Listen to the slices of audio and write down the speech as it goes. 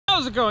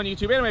How's it going,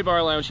 YouTube? Anime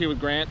Bar Lounge here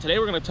with Grant. Today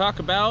we're going to talk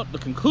about the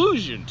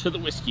conclusion to the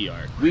whiskey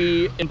arc.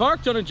 We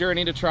embarked on a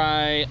journey to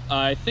try,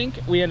 I think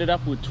we ended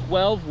up with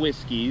 12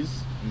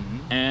 whiskeys,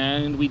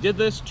 and we did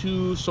this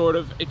to sort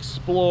of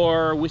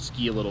explore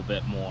whiskey a little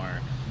bit more.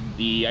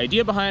 The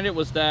idea behind it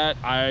was that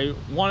I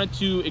wanted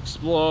to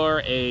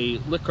explore a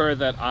liquor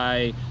that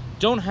I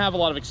don't have a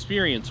lot of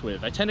experience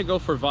with. I tend to go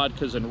for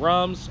vodkas and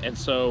rums, and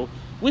so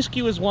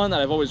whiskey was one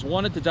that I've always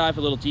wanted to dive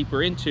a little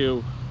deeper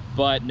into,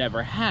 but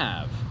never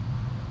have.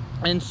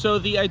 And so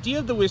the idea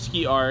of the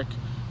whiskey arc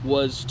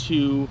was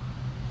to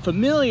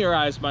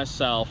familiarize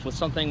myself with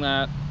something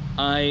that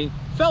I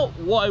felt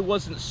I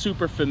wasn't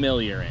super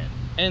familiar in.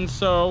 And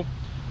so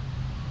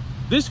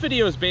this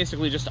video is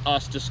basically just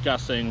us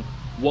discussing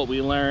what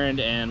we learned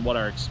and what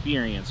our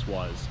experience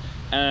was.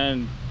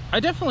 And I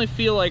definitely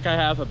feel like I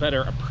have a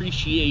better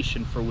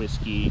appreciation for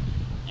whiskey,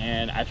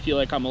 and I feel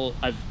like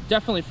I've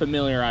definitely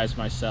familiarized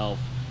myself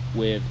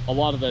with a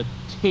lot of the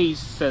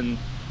tastes and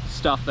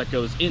stuff that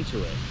goes into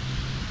it.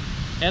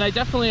 And I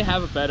definitely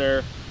have a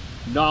better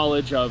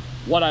knowledge of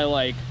what I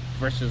like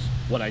versus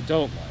what I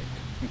don't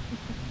like.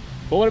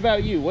 But what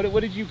about you? What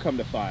did you come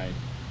to find?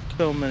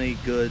 So many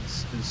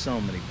goods and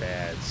so many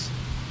bads.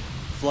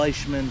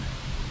 Fleischmann,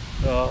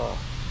 oh,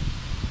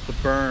 the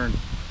burn,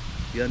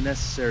 the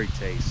unnecessary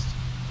taste.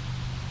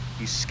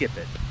 You skip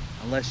it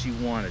unless you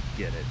want to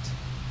get it.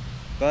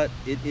 But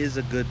it is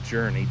a good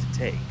journey to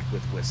take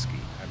with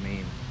whiskey. I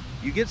mean,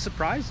 you get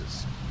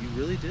surprises. You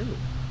really do.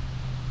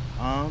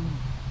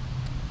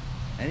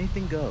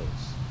 Anything goes.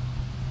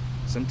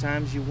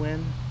 Sometimes you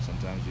win,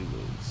 sometimes you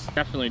lose.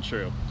 Definitely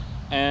true.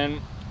 And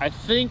I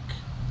think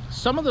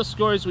some of the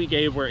scores we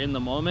gave were in the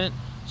moment,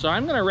 so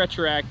I'm going to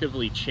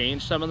retroactively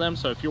change some of them.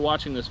 So if you're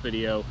watching this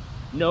video,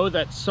 know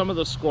that some of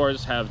the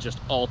scores have just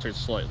altered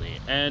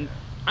slightly. And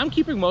I'm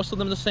keeping most of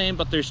them the same,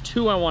 but there's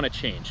two I want to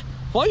change.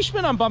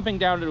 Fleischmann, I'm bumping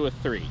down to a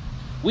 3.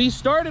 We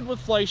started with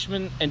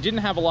Fleischmann and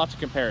didn't have a lot to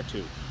compare it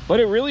to, but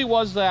it really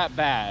was that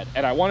bad,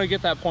 and I want to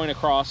get that point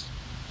across.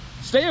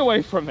 Stay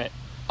away from it,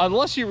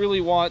 unless you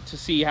really want to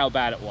see how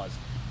bad it was.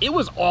 It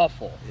was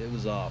awful. It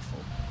was awful.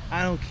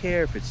 I don't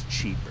care if it's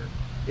cheaper.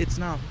 It's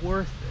not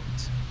worth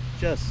it.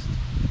 Just,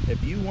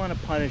 if you want to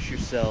punish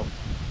yourself,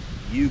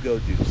 you go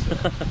do so.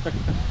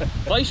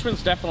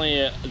 Fleischmann's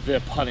definitely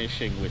the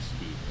punishing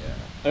whiskey. Yeah.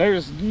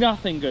 There's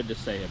nothing good to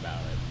say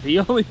about it. The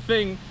only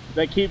thing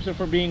that keeps it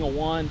from being a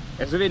 1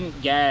 is it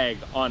didn't gag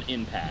on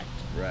impact.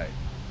 Right.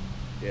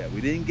 Yeah,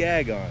 we didn't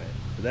gag on it,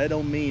 but that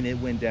don't mean it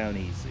went down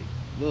easy.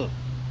 Look.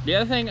 The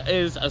other thing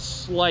is a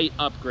slight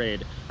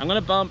upgrade. I'm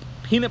gonna bump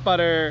Peanut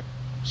Butter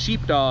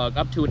Sheepdog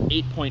up to an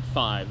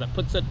 8.5. That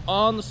puts it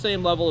on the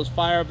same level as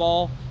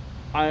Fireball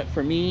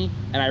for me,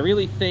 and I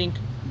really think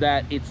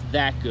that it's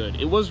that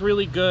good. It was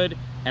really good,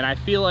 and I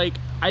feel like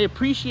I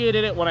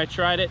appreciated it when I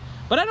tried it,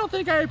 but I don't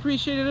think I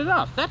appreciated it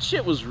enough. That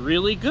shit was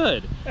really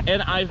good.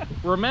 And I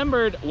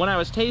remembered when I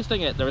was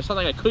tasting it, there was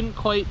something I couldn't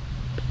quite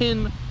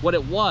pin what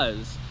it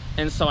was,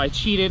 and so I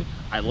cheated.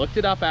 I looked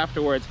it up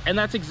afterwards, and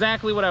that's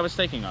exactly what I was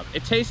thinking of.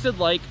 It tasted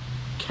like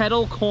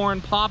kettle corn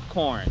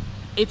popcorn.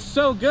 It's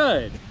so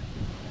good.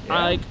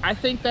 Yeah. I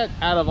think that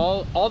out of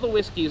all the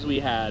whiskeys we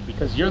had,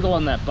 because you're the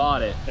one that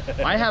bought it,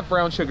 I have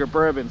brown sugar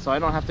bourbon, so I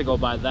don't have to go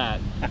buy that.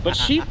 But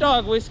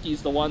Sheepdog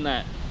whiskey's the one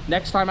that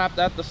next time I'm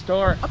at the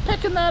store, I'm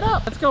picking that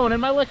up. It's going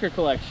in my liquor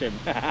collection.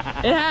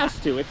 It has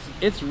to.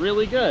 It's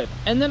really good.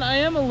 And then I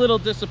am a little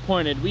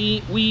disappointed.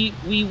 We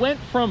went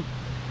from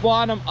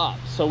bottom up,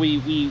 so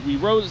we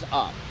rose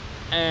up.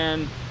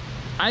 And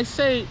I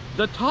say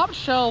the top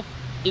shelf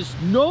is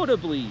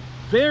notably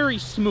very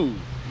smooth.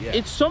 Yeah.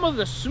 It's some of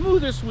the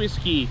smoothest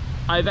whiskey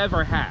I've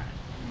ever had,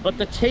 but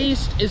the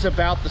taste is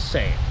about the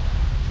same.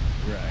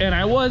 Right. And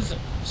I was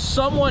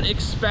somewhat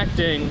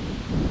expecting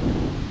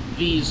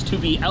these to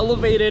be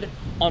elevated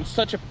on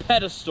such a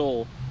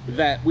pedestal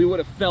that we would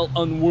have felt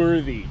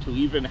unworthy to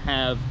even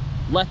have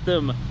let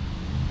them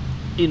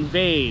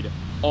invade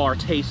our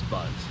taste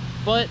buds.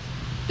 But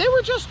they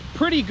were just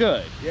pretty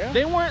good. Yeah.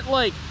 They weren't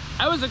like,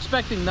 I was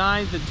expecting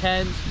 9s and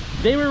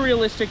 10s. They were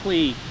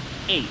realistically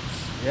 8s.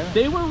 Yeah.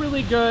 They were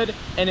really good,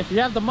 and if you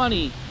have the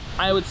money,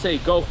 I would say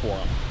go for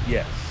them.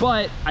 Yes.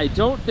 But I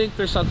don't think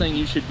there's something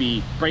you should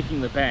be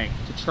breaking the bank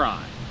to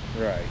try.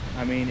 Right.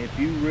 I mean, if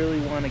you really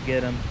want to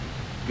get them,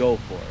 go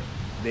for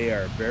it. They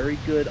are very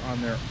good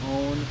on their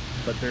own,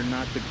 but they're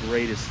not the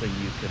greatest thing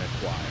you can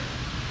acquire.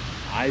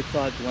 I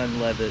thought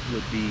Glenlivet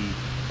would be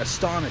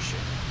astonishing,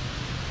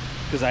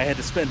 because I had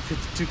to spend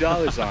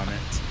 $52 on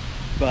it.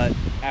 But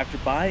after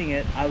buying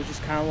it, I was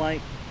just kind of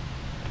like,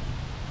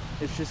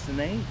 it's just an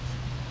 8.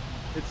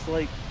 It's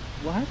like,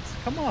 what?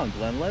 Come on,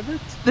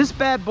 Glenlivet. This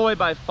bad boy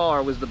by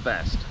far was the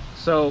best.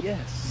 So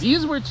yes.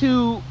 These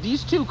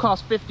two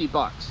cost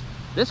 $50.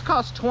 This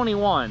cost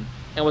 21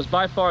 and was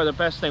by far the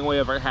best thing we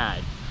ever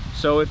had.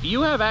 So if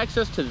you have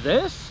access to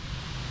this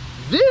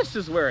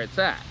is where it's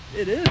at.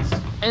 It is.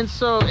 And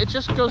so it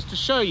just goes to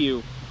show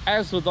you,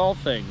 as with all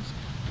things,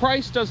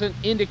 price doesn't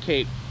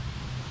indicate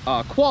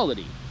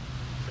quality.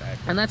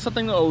 Exactly. And that's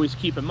something to always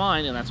keep in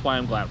mind, and that's why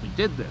I'm glad we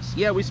did this.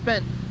 Yeah, we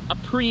spent a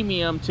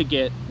premium to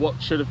get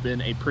what should have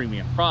been a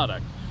premium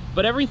product.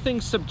 But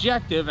everything's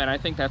subjective, and I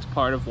think that's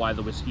part of why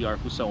the whiskey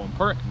arc was so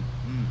important,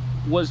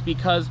 was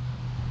because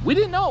we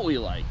didn't know what we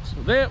liked.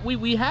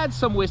 We had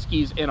some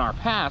whiskeys in our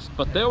past,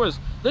 but there's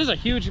a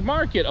huge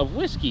market of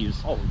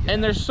whiskeys. Oh, yeah.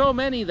 And there's so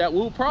many that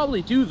we'll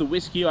probably do the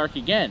whiskey arc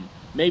again,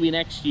 maybe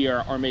next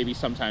year or maybe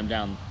sometime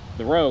down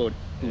the road,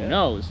 who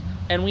knows.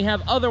 And we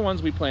have other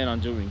ones we plan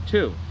on doing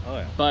too. Oh,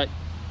 yeah. But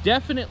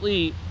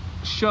definitely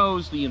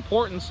shows the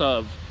importance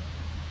of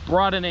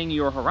broadening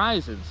your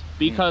horizons,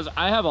 because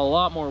I have a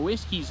lot more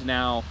whiskeys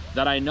now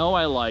that I know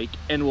I like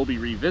and will be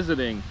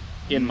revisiting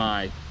in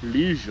my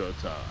leisure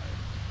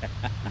time.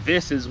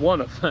 This is one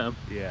of them.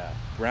 Yeah,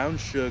 brown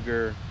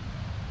sugar.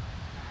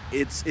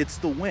 It's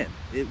the win.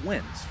 It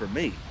wins for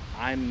me.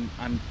 I'm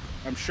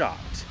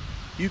shocked.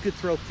 You could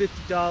throw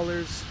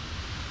 $50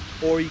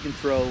 or you can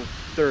throw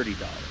 $30.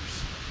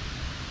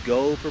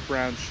 Go for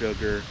brown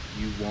sugar.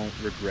 You won't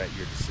regret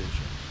your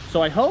decision.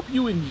 So I hope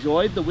you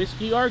enjoyed the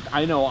whiskey arc.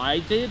 I know I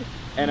did,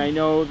 and I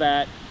know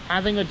that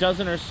having a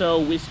dozen or so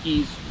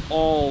whiskeys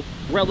all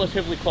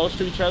relatively close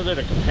to each other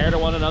to compare to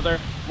one another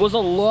was a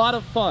lot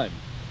of fun.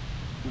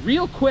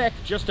 Real quick,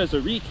 just as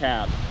a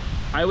recap,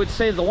 I would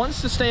say the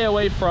ones to stay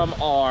away from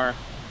are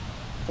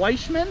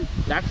Fleischmann.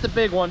 That's the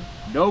big one.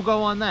 No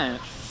go on that.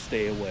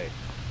 Stay away.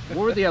 What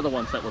were the other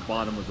ones that were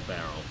bottom of the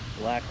barrel?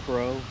 Black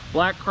Crow.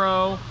 Black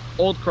Crow,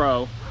 Old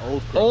Crow.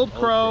 Old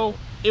Crow.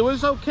 It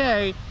was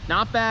okay.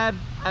 Not bad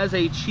as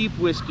a cheap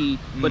whiskey,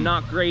 but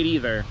not great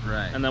either.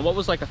 Right. And then what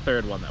was like a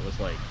third one that was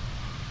like?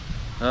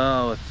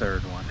 Oh, a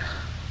third one.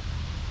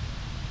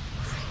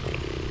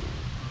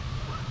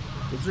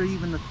 Was there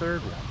even a third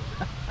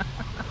one?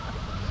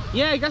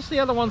 Yeah, I guess the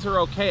other ones are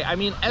okay. I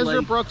mean,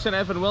 Ezra Brooks and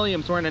Evan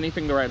Williams weren't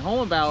anything to write home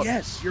about.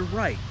 Yes, you're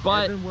right.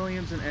 But Evan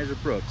Williams and Ezra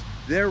Brooks,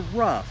 they're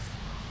rough,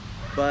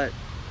 but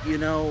you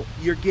know,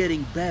 you're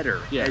getting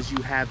better as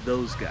you have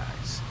those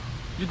guys.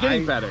 You're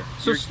getting better.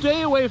 So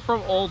stay away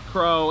from Old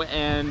Crow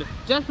and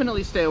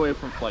definitely stay away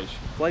from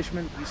Fleischmann.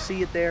 Fleischmann, you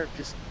see it there,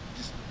 just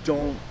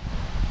don't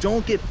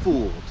get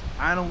fooled.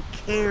 I don't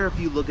care if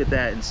you look at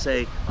that and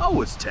say,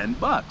 oh, it's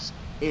 $10.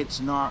 It's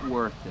not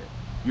worth it.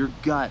 Your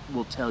gut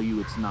will tell you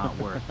it's not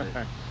worth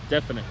it.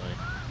 Definitely.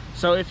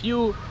 So if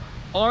you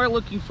are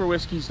looking for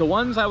whiskeys, the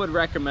ones I would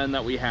recommend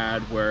that we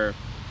had were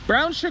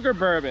brown sugar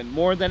bourbon,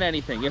 more than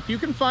anything. If you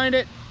can find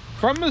it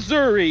from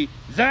Missouri,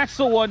 that's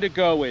the one to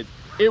go with.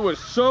 It was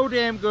so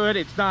damn good,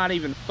 it's not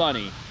even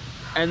funny.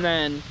 And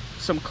then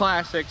some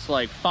classics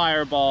like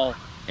Fireball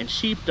and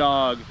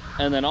Sheepdog,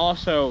 and then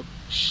also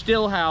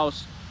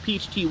Stillhouse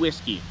Peach Tea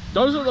Whiskey.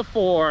 Those are the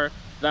four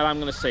that I'm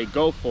gonna say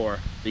go for,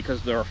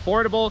 because they're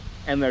affordable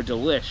and they're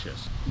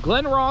delicious.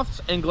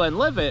 Glenrothes and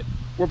Glenlivet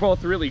were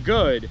both really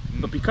good,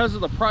 but because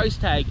of the price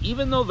tag,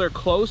 even though they're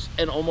close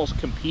and almost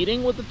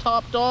competing with the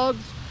top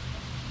dogs,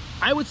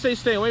 I would say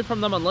stay away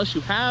from them unless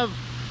you have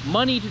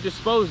money to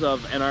dispose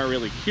of and are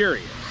really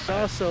curious.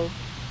 Also,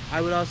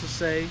 I would also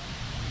say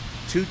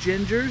Two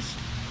Gingers,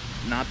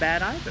 not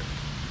bad either,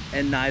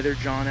 and neither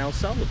John L.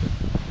 Sullivan.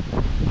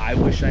 I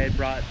wish I had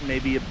brought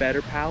maybe a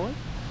better palate,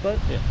 but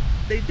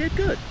they did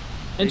good.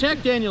 And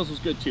Jack Daniels was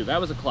good too. That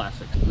was a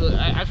classic.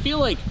 I feel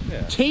like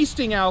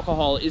tasting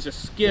alcohol is a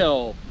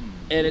skill,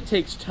 and it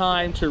takes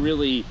time to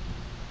really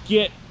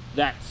get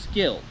that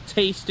skill.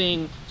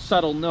 Tasting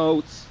subtle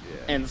notes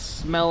and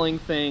smelling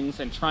things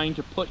and trying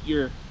to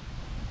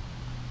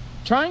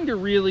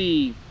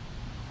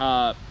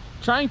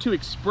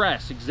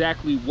express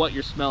exactly what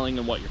you're smelling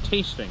and what you're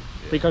tasting.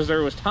 Because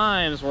there was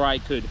times where I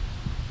could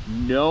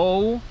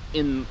know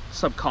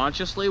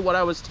subconsciously what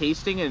I was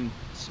tasting and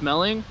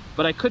smelling,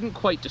 but I couldn't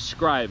quite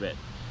describe it.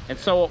 And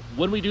so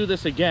when we do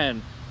this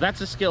again,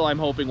 that's a skill I'm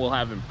hoping we'll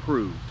have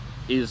improved,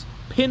 is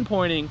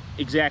pinpointing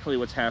exactly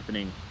what's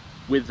happening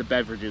with the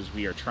beverages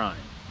we are trying.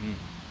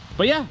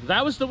 But yeah,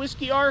 that was the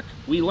whiskey arc.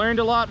 We learned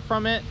a lot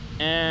from it,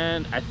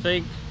 and I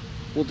think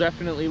we'll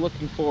definitely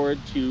looking forward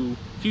to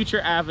future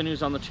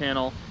avenues on the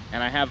channel,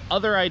 and I have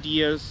other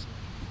ideas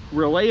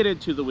related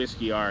to the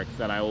whiskey arc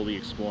that I will be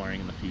exploring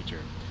in the future.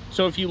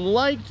 So if you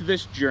liked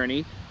this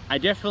journey, I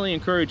definitely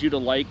encourage you to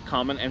like,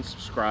 comment, and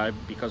subscribe,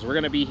 because we're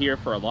going to be here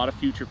for a lot of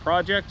future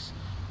projects,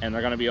 and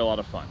they're going to be a lot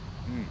of fun.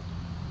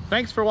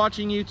 Thanks for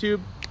watching, YouTube.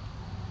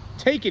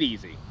 Take it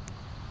easy.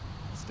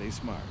 Stay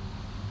smart.